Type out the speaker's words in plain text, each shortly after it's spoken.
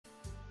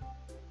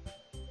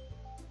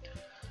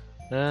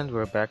And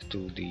we're back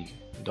to the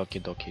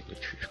Doki Doki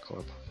Literature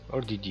Club,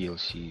 or the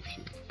DLC if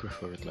you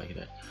prefer it like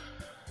that.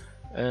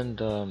 And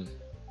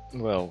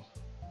well,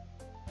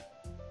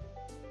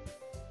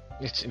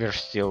 we're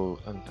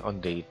still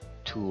on day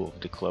 2 of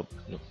the club.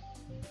 No,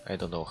 I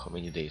don't know how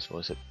many days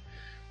was it,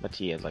 but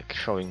yeah, like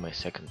showing my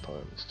second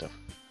poem and stuff.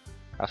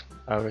 I've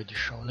already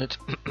shown it.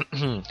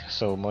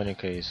 So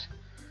Monika is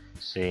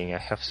saying I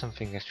have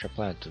something extra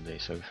planned today,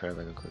 so if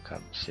everyone could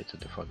come sit at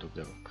the front of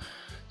the room.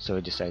 So I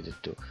decided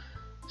to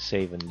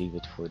save and leave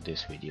it for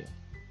this video.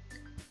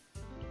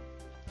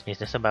 Is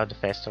this about the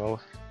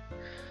festival?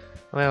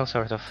 Well,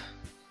 sort of.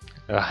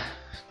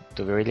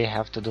 Do we really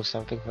have to do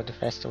something for the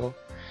festival?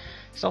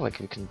 It's not like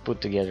we can put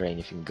together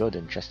anything good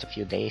in just a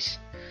few days.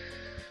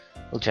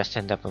 We'll just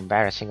end up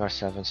embarrassing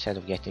ourselves instead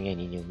of getting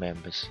any new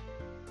members.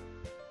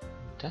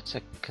 That's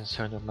a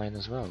concern of mine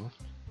as well.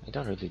 I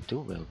don't really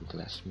do well with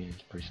last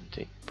minute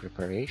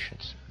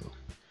preparations.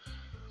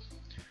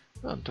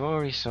 Don't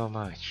worry so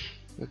much.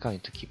 We're going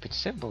to keep it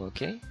simple,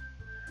 okay?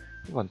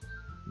 We won't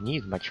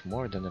need much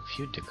more than a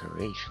few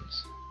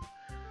decorations.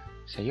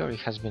 Sayori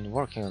has been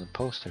working on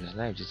posters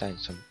and I've designed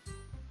some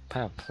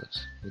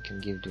pamphlets we can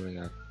give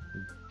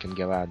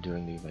out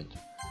during the event.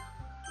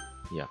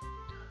 Yeah.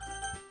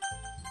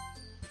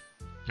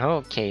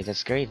 Okay,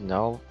 that's great and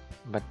all,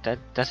 but that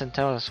doesn't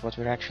tell us what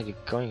we're actually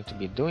going to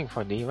be doing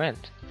for the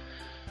event.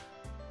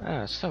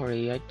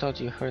 Sorry, I thought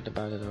you heard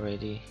about it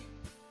already.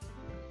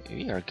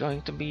 We are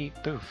going to be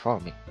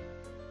performing.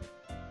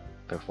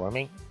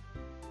 Performing?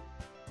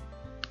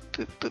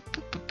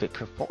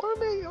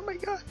 Performing? Oh my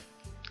god.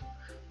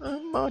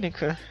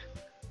 Monika.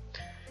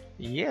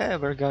 Yeah,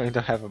 we're going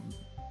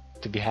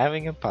to be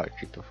having a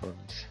poetry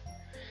performance.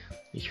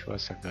 Each of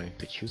us are going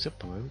to choose a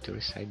poem to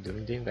recite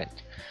during the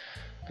event.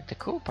 But the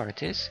cool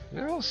part is,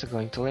 we're also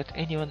going to let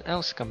anyone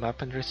else come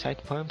up and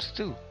recite poems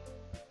too.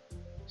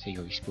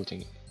 Sayori's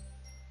putting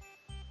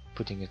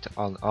it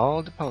on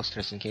all the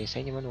posters in case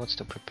anyone wants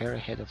to prepare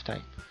ahead of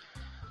time.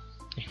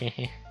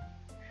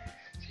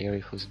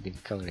 Sayori, who's been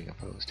coloring a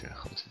poster,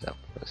 holds it up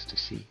for us to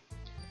see.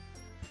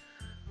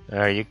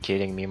 Are you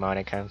kidding me,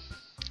 Monika?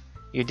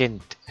 You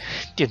didn't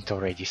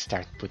already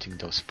start putting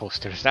those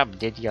posters up,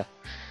 did you?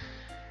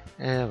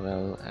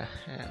 Well,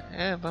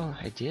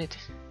 I did.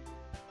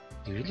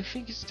 Do you really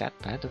think it's that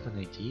bad of an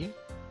idea?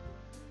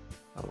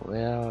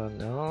 Well,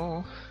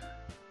 no.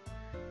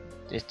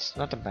 It's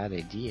not a bad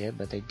idea,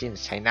 but I didn't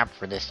sign up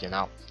for this, you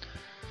know.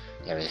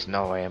 There is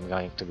no way I'm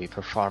going to be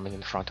performing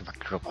in front of a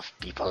group of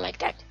people like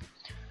that.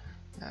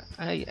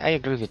 I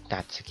agree with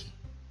Natsuki.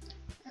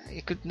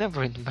 I could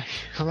never in my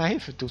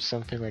life do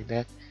something like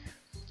that.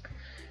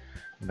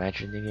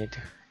 Imagining it,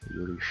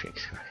 Yuri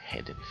shakes her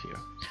head in fear.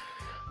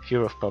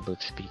 Fear of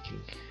public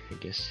speaking, I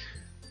guess.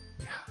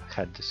 I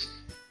have this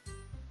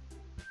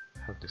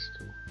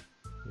too.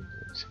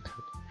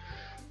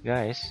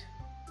 Guys,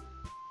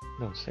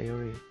 no,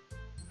 Sayori,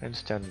 I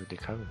understand where they're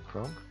coming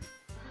from.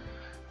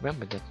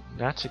 Remember that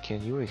Natsuki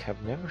and Yuri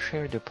have never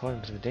shared their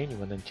poems with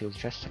anyone until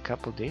just a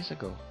couple days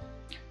ago.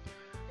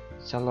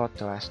 It's a lot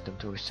to ask them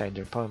to recite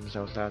their poems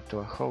out loud to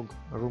a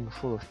room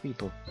full of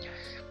people.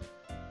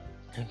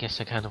 I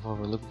guess I kind of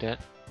overlooked that.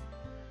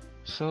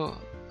 So,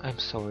 I'm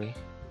sorry.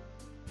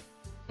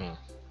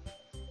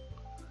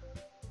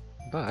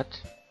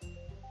 But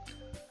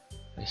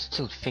I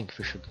still think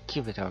we should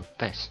give it our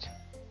best.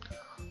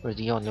 We're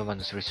the only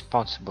ones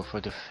responsible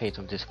for the fate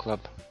of this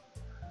club.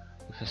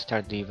 If we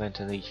start the event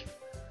and each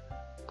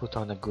put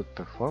on a good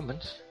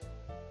performance,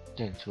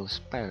 then it will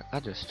inspire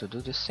others to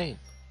do the same.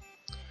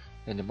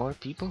 And the more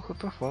people who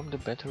perform, the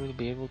better we'll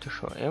be able to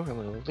show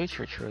everyone what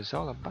literature is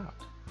all about.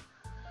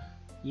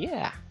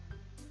 Yeah!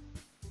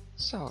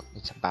 So,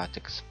 it's about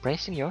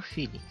expressing your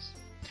feelings,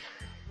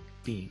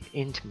 being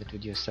intimate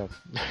with yourself,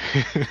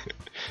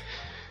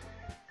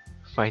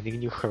 finding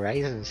new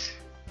horizons,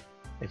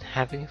 and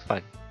having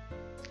fun.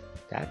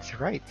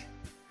 That's right.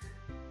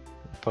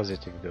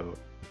 Positive though.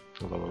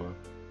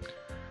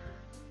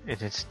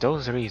 And it's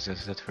those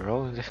reasons that we're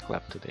all in this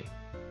club today.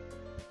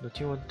 Don't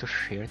you want to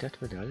share that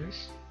with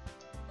others?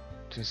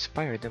 To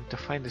inspire them to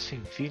find the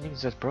same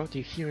feelings that brought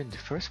you here in the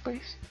first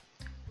place?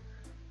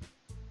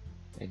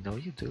 I know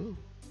you do.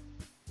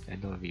 I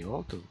know we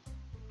all do.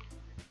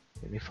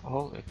 And if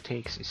all it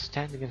takes is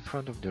standing in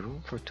front of the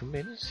room for 2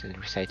 minutes and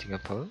reciting a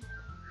poem,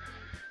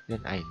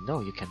 then I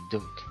know you can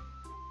do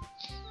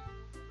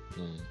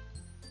it.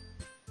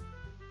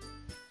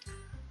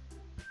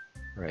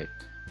 Right,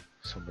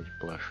 so much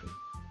blushing.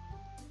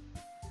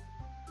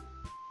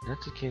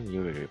 Natsuki and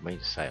Yuri remain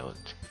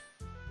silent.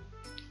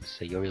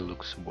 Sayori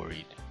looks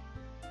worried.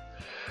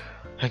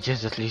 I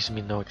guess that leaves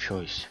me no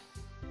choice.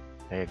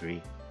 I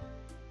agree.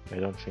 I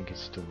don't think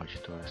it's too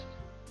much to ask.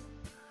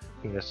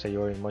 I think that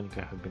Sayori and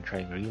Monika have been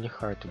trying really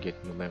hard to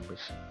get new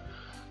members.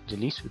 The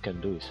least we can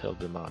do is help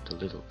them out a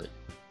little bit.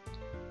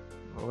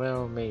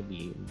 Well,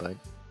 maybe, but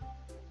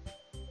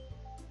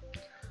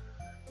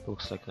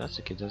looks like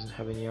Natsuki doesn't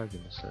have any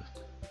arguments left.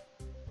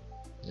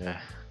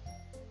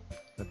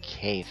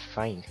 Okay,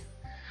 fine.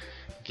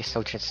 I guess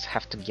I'll just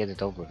have to get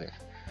it over with.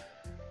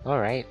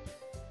 Alright.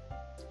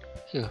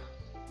 Phew,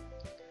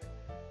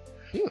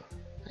 Phew,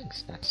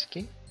 thanks,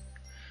 Natsuki.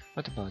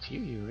 What about you,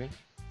 Yuri?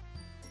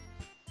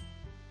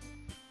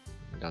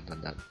 Dot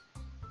dot dot.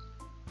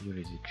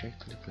 Yuri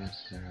dejectedly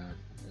glances around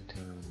at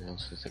everyone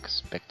else's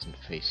expectant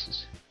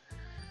faces.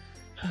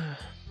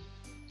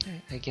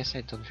 I guess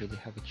I don't really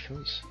have a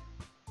choice.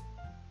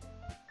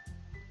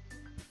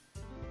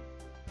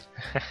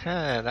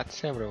 Haha,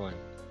 that's everyone.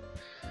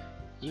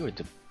 You're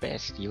the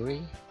best,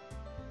 Yuri.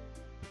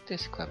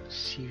 This club is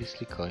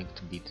seriously going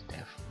to be the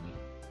death of me.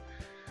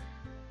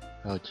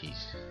 Oh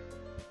jeez.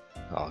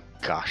 Oh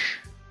gosh.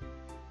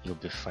 You'll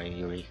be fine,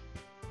 Yuri.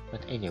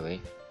 But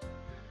anyway,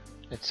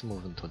 let's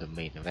move on to the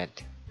main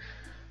event.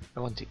 I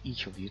want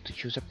each of you to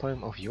choose a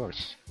poem of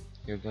yours.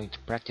 You're going to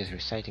practice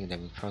reciting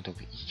them in front of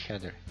each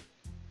other.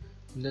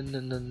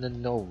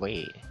 No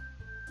way.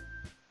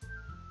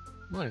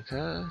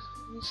 Monika,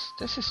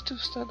 this is too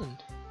sudden.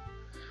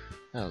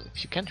 Well,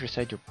 if you can't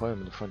recite your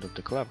poem in front of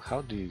the club,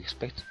 how do you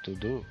expect to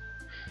do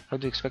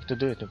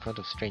it in front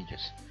of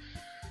strangers?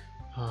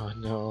 Oh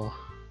no.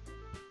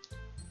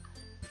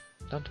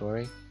 Don't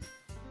worry.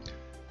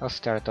 I'll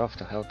start off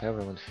to help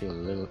everyone feel a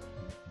little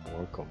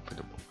more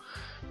comfortable.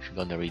 She's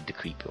gonna read the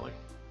creepy one.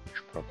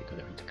 She's probably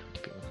gonna read the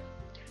creepy one.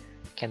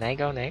 Can I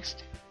go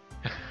next?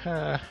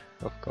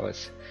 Of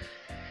course.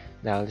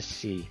 Now let's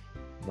see.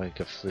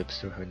 Monika flips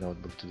through her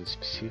notebook to the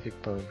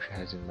specific poem she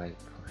has in mind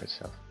for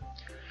herself.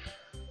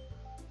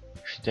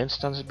 She then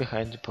stands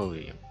behind the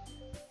podium.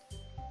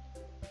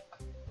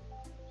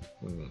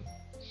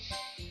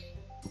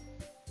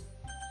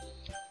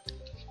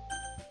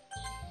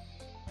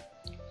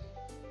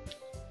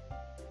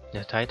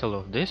 The title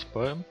of this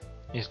poem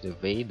is The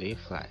Way They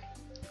Fly.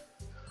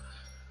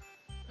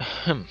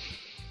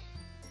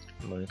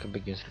 Monika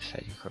begins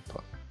reciting her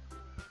poem.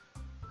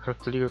 Her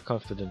clear,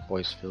 confident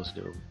voice fills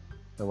the room.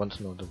 I want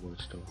to know the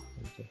words though.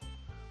 Okay.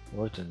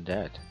 More than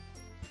that,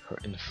 her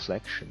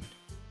inflection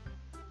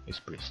is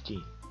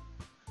pristine.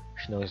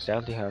 She knows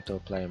exactly how to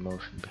apply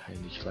emotion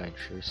behind each line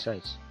she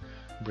recites,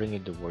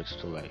 bringing the words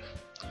to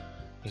life.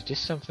 Is this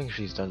something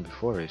she's done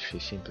before, or is she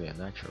simply a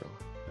natural?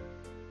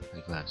 I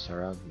glance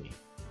around me.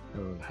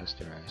 Everyone has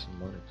their eyes on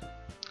Monika.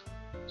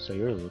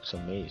 Sayuri looks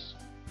amazed.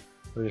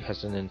 Yuri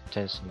has an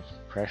intense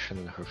expression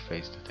on her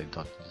face that I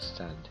don't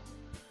understand.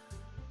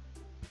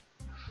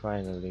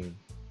 Finally,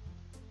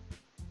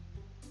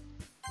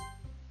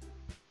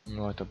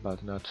 what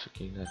about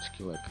Natsuki?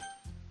 Natsuki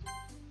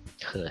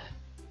like...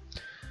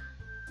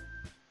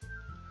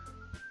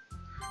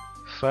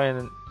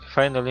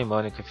 Finally,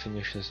 Monika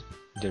finishes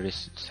the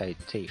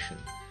recitation.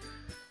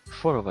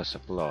 Four of us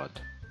applaud.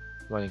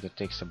 Monika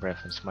takes a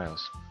breath and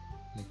smiles.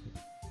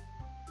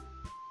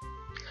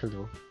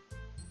 Hello.